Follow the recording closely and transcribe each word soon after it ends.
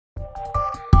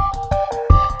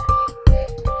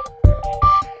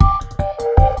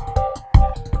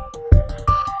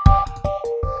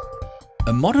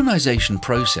modernization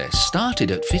process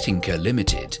started at Fittingker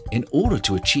Ltd in order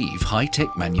to achieve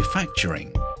high-tech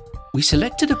manufacturing. We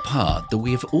selected a part that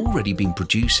we have already been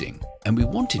producing, and we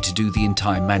wanted to do the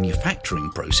entire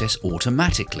manufacturing process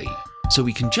automatically, so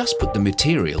we can just put the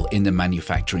material in the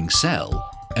manufacturing cell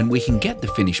and we can get the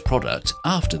finished product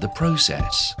after the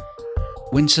process.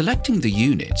 When selecting the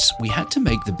units, we had to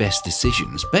make the best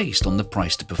decisions based on the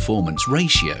price to performance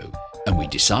ratio, and we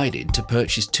decided to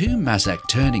purchase 2 Mazak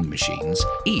turning machines,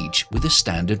 each with a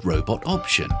standard robot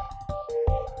option.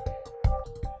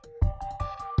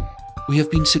 We have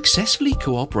been successfully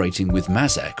cooperating with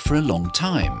Mazak for a long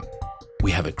time.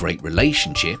 We have a great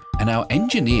relationship and our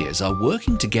engineers are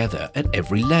working together at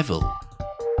every level.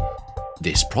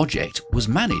 This project was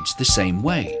managed the same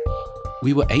way.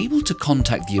 We were able to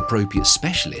contact the appropriate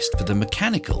specialist for the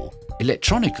mechanical,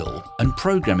 electronical and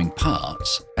programming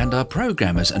parts, and our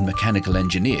programmers and mechanical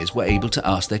engineers were able to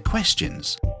ask their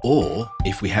questions. Or,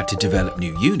 if we had to develop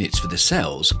new units for the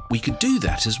cells, we could do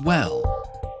that as well.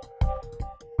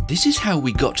 This is how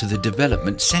we got to the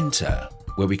development center,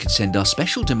 where we could send our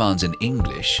special demands in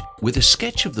English with a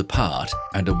sketch of the part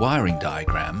and a wiring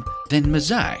diagram. Then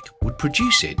Mazak would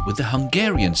produce it with the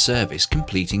Hungarian service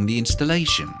completing the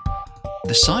installation.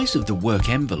 The size of the work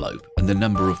envelope and the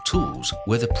number of tools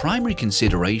were the primary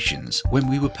considerations when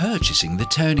we were purchasing the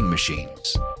turning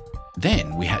machines.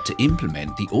 Then we had to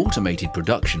implement the automated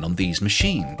production on these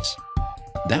machines.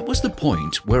 That was the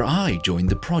point where I joined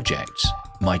the project.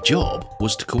 My job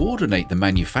was to coordinate the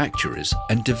manufacturers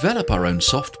and develop our own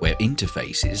software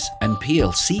interfaces and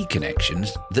PLC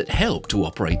connections that help to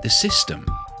operate the system.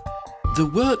 The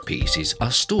workpieces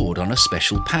are stored on a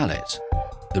special pallet.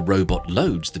 The robot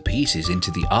loads the pieces into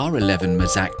the R11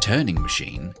 Mazak turning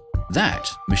machine. That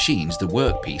machines the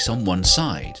workpiece on one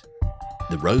side.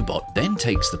 The robot then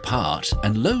takes the part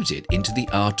and loads it into the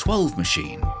R12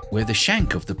 machine, where the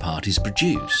shank of the part is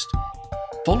produced.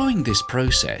 Following this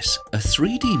process, a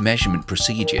 3D measurement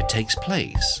procedure takes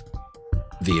place.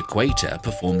 The equator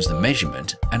performs the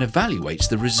measurement and evaluates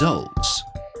the results.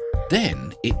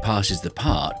 Then it passes the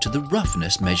part to the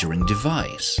roughness measuring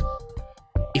device.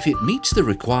 If it meets the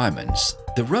requirements,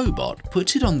 the robot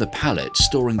puts it on the pallet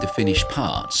storing the finished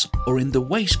parts or in the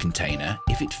waste container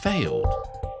if it failed.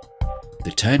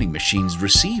 The turning machines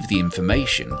receive the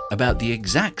information about the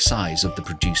exact size of the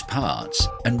produced parts,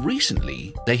 and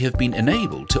recently they have been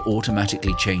enabled to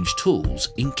automatically change tools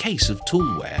in case of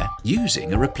tool wear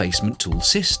using a replacement tool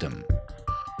system.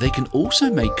 They can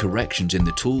also make corrections in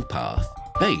the tool path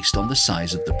based on the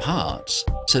size of the parts,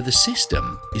 so the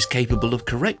system is capable of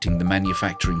correcting the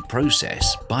manufacturing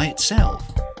process by itself.